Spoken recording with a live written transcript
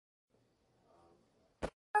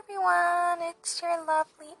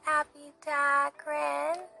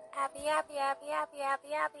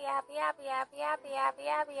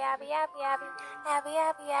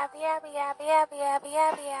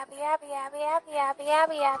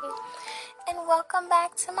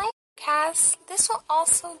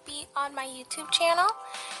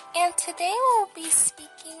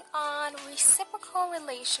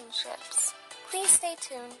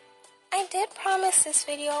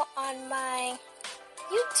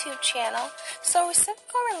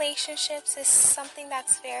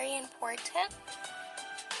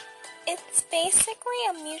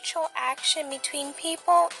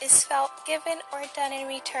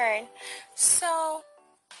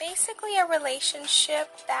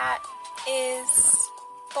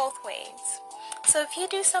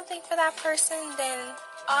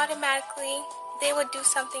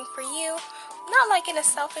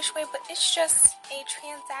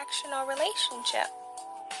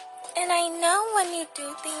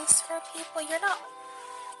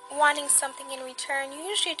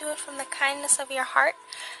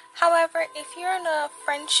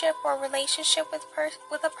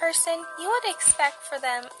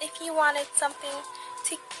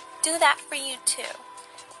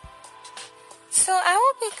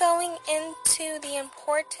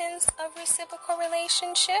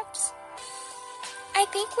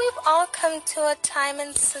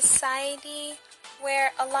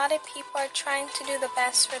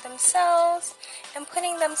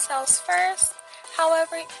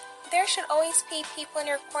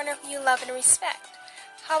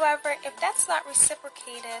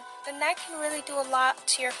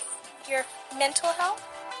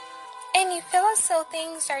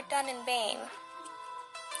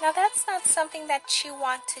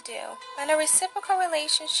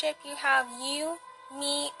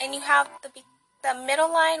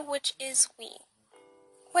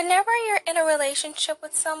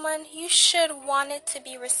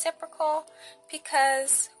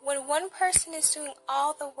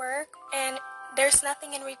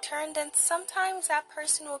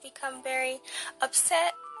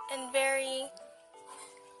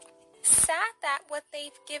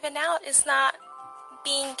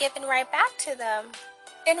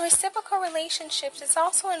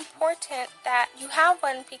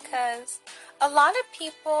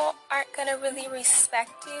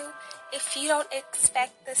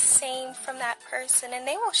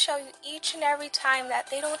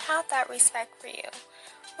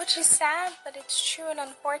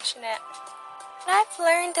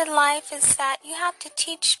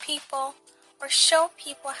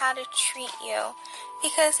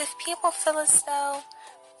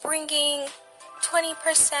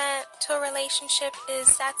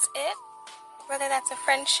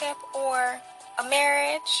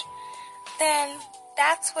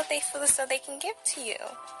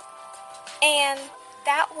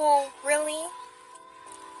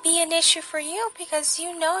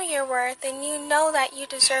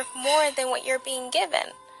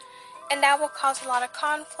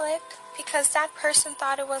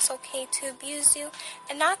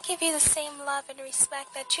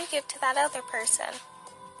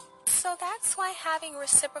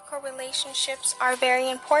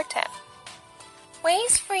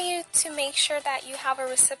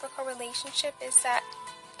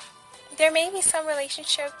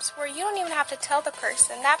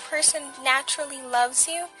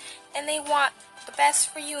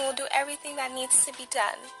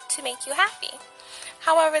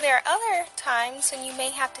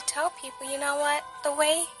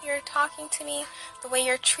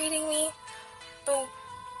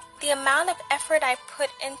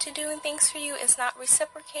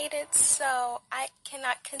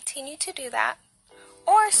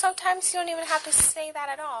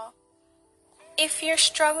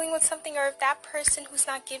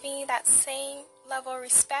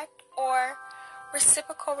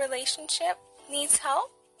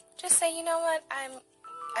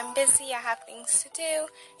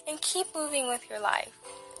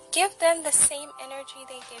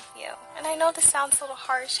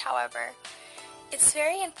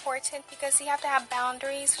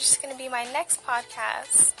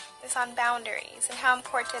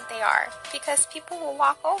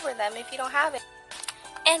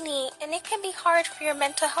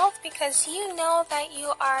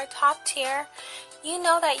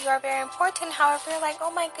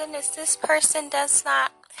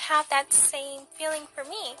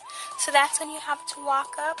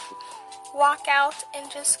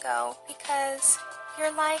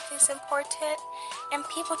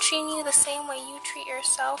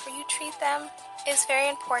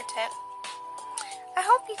I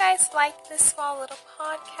hope you guys like this small little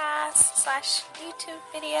podcast slash YouTube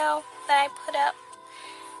video that I put up.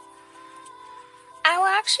 I will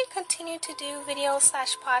actually continue to do videos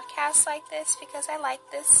slash podcasts like this because I like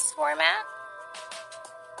this format.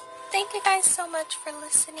 Thank you guys so much for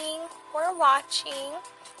listening or watching.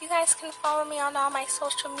 You guys can follow me on all my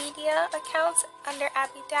social media accounts under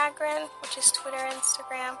Abby Dagran, which is Twitter,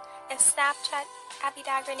 Instagram, and Snapchat Abby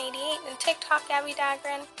Dagran88, and TikTok Abby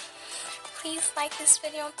Dagran. Please like this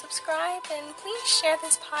video and subscribe, and please share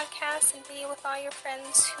this podcast and video with all your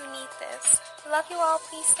friends who need this. Love you all.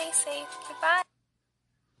 Please stay safe. Goodbye.